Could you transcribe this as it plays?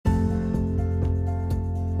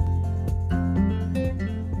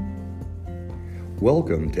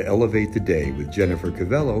Welcome to Elevate the Day with Jennifer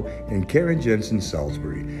Cavello and Karen Jensen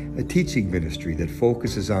Salisbury, a teaching ministry that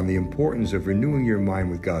focuses on the importance of renewing your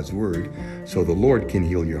mind with God's Word so the Lord can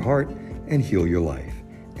heal your heart and heal your life.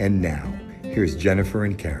 And now, here's Jennifer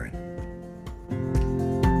and Karen.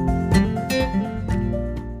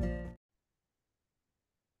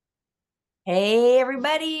 Hey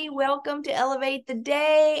everybody, welcome to Elevate the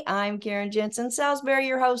Day. I'm Karen Jensen Salisbury,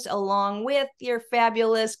 your host, along with your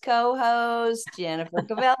fabulous co-host, Jennifer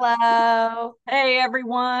Cavello. Hey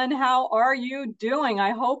everyone, how are you doing?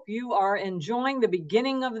 I hope you are enjoying the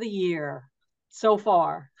beginning of the year so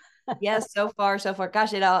far. Yes, so far.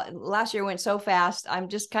 Gosh, last year went so fast. I'm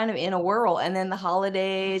just kind of in a whirl. And then the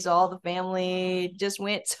holidays, all the family just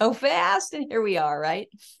went so fast. And here we are, right?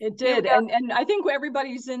 It did. And I think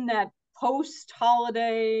everybody's in that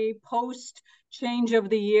post-holiday, post-change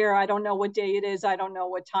of the year. I don't know what day it is. I don't know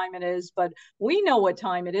what time it is, but we know what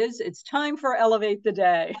time it is. It's time for Elevate the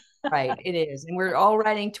Day. Right, it is. And we're all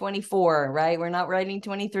writing 24, right? We're not writing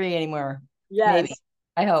 23 anymore. Yes. Maybe.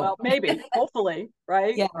 I hope. Well, maybe, hopefully,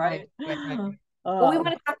 right? Yeah, right. Well, we want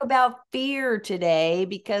to talk about fear today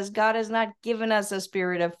because God has not given us a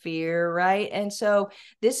spirit of fear, right? And so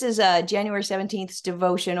this is January 17th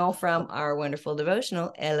devotional from our wonderful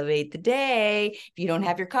devotional, Elevate the Day. If you don't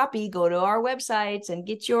have your copy, go to our websites and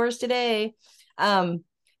get yours today.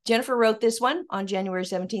 Jennifer wrote this one on January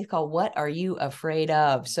 17th called What Are You Afraid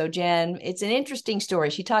Of? So Jen, it's an interesting story.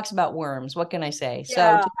 She talks about worms. What can I say?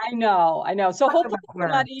 Yeah, I know. So hopefully we're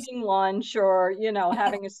not worms. eating lunch or,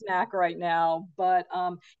 having a snack right now. But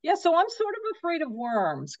yeah, so I'm sort of afraid of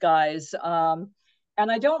worms, guys. And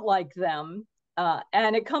I don't like them.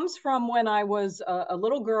 And it comes from when I was a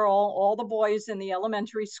little girl. All the boys in the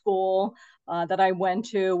elementary school that I went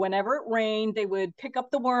to, whenever it rained, they would pick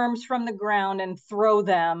up the worms from the ground and throw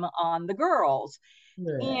them on the girls.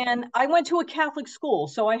 And I went to a Catholic school,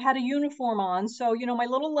 so I had a uniform on. So, my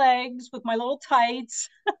little legs with my little tights,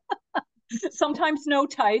 sometimes no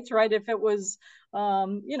tights, right? If it was,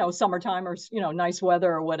 summertime or, nice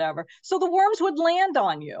weather or whatever. So the worms would land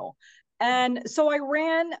on you. And so I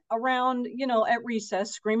ran around, at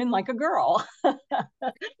recess screaming like a girl.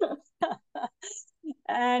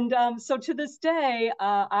 And so to this day,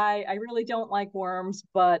 I really don't like worms,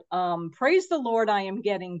 but praise the Lord, I am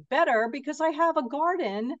getting better because I have a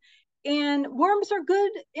garden and worms are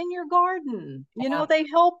good in your garden. They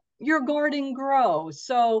help your garden grow.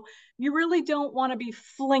 So you really don't want to be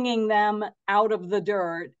flinging them out of the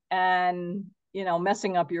dirt and,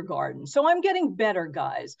 messing up your garden. So I'm getting better,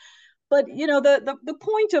 guys. But, the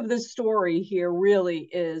point of this story here really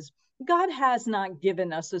is God has not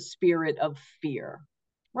given us a spirit of fear,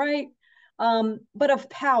 right? But of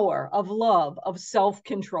power, of love, of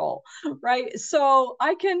self-control, right? So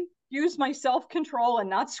I can use my self-control and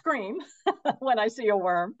not scream when I see a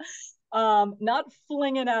worm, not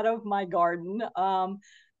fling it out of my garden,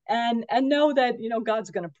 and know that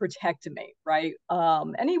God's going to protect me, right?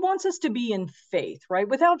 And He wants us to be in faith, right?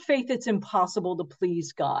 Without faith, it's impossible to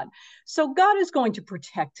please God. So God is going to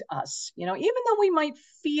protect us, even though we might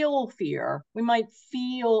feel fear, we might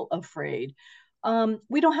feel afraid.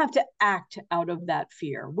 We don't have to act out of that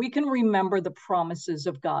fear. We can remember the promises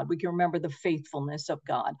of God. We can remember the faithfulness of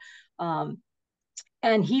God.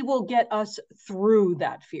 And He will get us through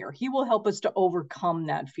that fear. He will help us to overcome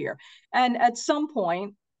that fear. And at some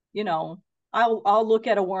point, I'll look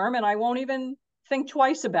at a worm and I won't even think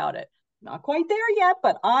twice about it. Not quite there yet,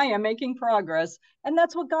 but I am making progress. And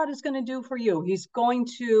that's what God is going to do for you. He's going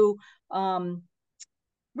to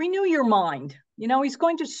renew your mind. He's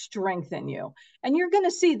going to strengthen you. And you're going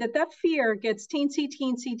to see that fear gets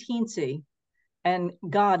teensy, and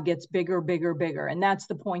God gets bigger, bigger, bigger. And that's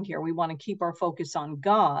the point here. We want to keep our focus on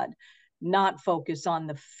God, not focus on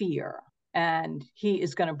the fear. And He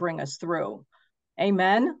is going to bring us through.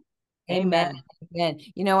 Amen. Amen.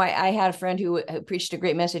 I had a friend who preached a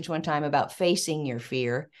great message one time about facing your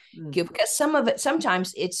fear, because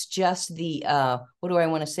sometimes it's just the, what do I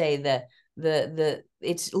want to say? The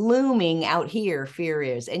it's looming out here, fear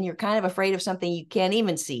is, and you're kind of afraid of something you can't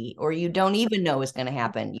even see, or you don't even know is going to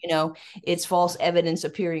happen. It's false evidence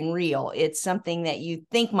appearing real. It's something that you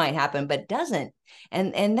think might happen, but doesn't.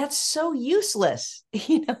 And that's so useless.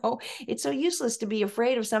 It's so useless to be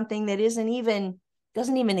afraid of something that doesn't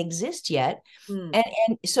even exist yet.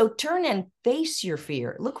 And so turn and face your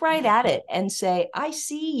fear. Look right at it and say, I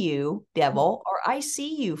see you, devil, or I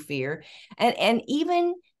see you, fear. And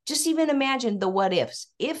even imagine the what ifs.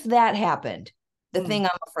 If that happened, the thing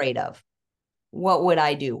I'm afraid of, what would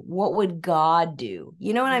I do? What would God do?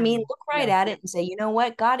 You know what I mean? Look right at it and say, you know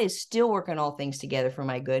what? God is still working all things together for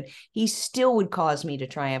my good. He still would cause me to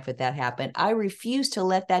triumph if that happened. I refuse to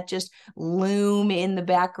let that just loom in the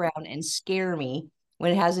background and scare me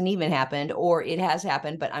when it hasn't even happened, or it has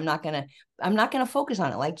happened, but I'm not gonna focus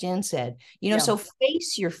on it, like Jen said. So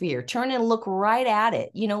face your fear, turn and look right at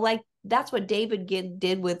it. Like that's what David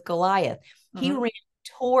did with Goliath. He ran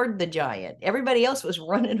toward the giant. Everybody else was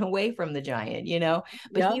running away from the giant,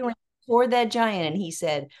 but he ran toward that giant and he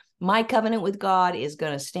said, my covenant with God is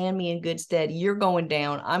going to stand me in good stead. You're going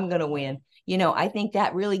down. I'm going to win. I think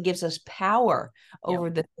that really gives us power over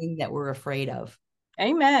the thing that we're afraid of.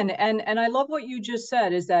 Amen. And I love what you just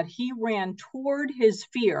said, is that he ran toward his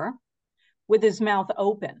fear with his mouth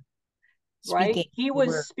open, right? He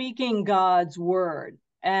was speaking God's word.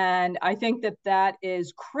 And I think that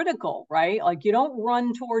is critical, right? Like, you don't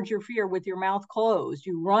run towards your fear with your mouth closed.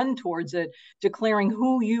 You run towards it, declaring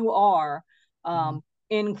who you are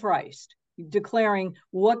in Christ, declaring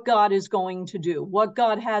what God is going to do, what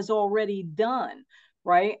God has already done,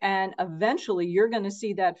 right? And eventually you're going to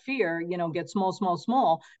see that fear, get small, small,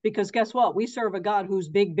 small, because guess what? We serve a God who's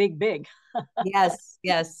big, big, big. Yes.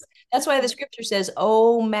 That's why the scripture says,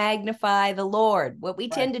 oh, magnify the Lord. What we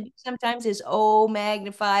tend to do sometimes is, oh,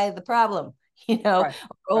 magnify the problem,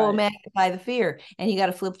 magnify the fear. And you got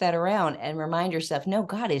to flip that around and remind yourself, no,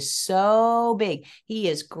 God is so big. He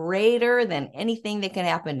is greater than anything that can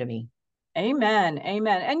happen to me. Amen.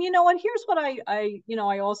 And you know what? Here's what I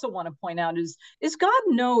also want to point out is God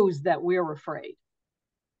knows that we're afraid.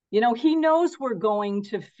 He knows we're going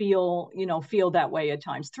to feel that way at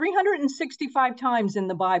times. 365 times in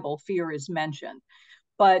the Bible, fear is mentioned,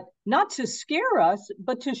 but not to scare us,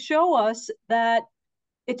 but to show us that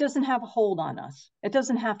it doesn't have a hold on us. It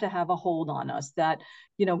doesn't have to have a hold on us, that,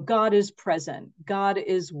 God is present. God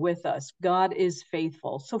is with us. God is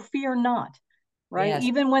faithful. So fear not, right? Yes.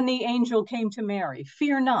 Even when the angel came to Mary,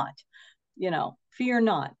 fear not, fear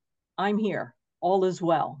not. I'm here. All is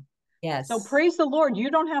well. Yes. So praise the Lord. You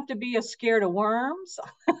don't have to be as scared of worms.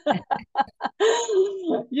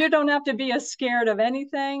 You don't have to be as scared of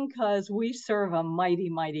anything, because we serve a mighty,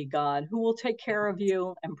 mighty God who will take care of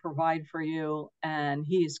you and provide for you. And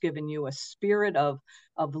he has given you a spirit of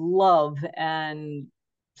love and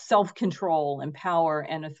self-control and power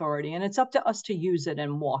and authority. And it's up to us to use it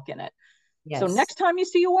and walk in it. Yes. So next time you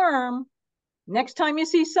see a worm, next time you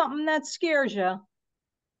see something that scares you,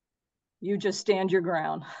 you just stand your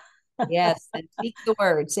ground. Yes, and speak the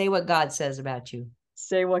word. Say what God says about you.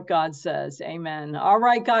 Say what God says. Amen. All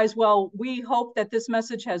right, guys. Well, we hope that this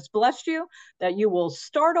message has blessed you, that you will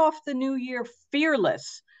start off the new year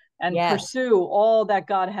fearless and pursue all that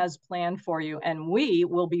God has planned for you. And we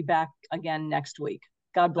will be back again next week.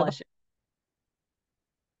 God bless you.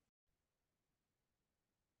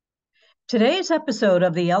 Today's episode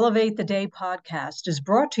of the Elevate the Day podcast is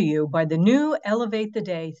brought to you by the new Elevate the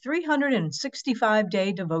Day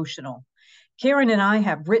 365-day devotional. Karen and I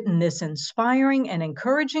have written this inspiring and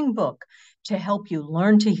encouraging book to help you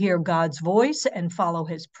learn to hear God's voice and follow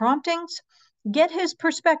his promptings, get his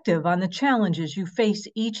perspective on the challenges you face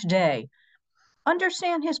each day,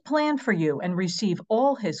 understand his plan for you and receive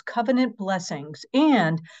all his covenant blessings,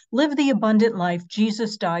 and live the abundant life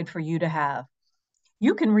Jesus died for you to have.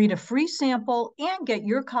 You can read a free sample and get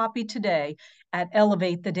your copy today at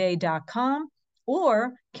elevatetheday.com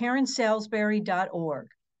or karensalisbury.org.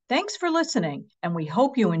 Thanks for listening, and we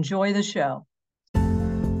hope you enjoy the show.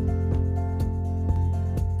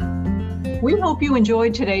 We hope you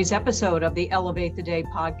enjoyed today's episode of the Elevate the Day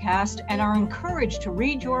podcast and are encouraged to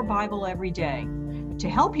read your Bible every day. To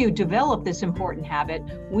help you develop this important habit,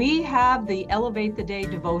 we have the Elevate the Day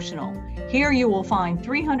devotional. Here you will find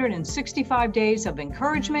 365 days of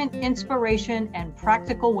encouragement, inspiration, and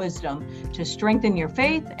practical wisdom to strengthen your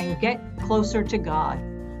faith and get closer to God.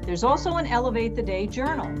 There's also an Elevate the Day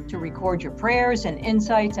journal to record your prayers and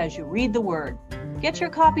insights as you read the Word. Get your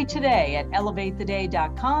copy today at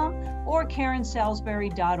elevatetheday.com or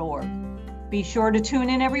karensalisbury.org. Be sure to tune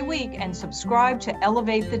in every week and subscribe to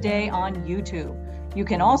Elevate the Day on YouTube. You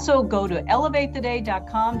can also go to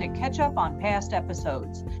elevatetheday.com to catch up on past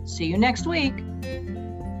episodes. See you next week.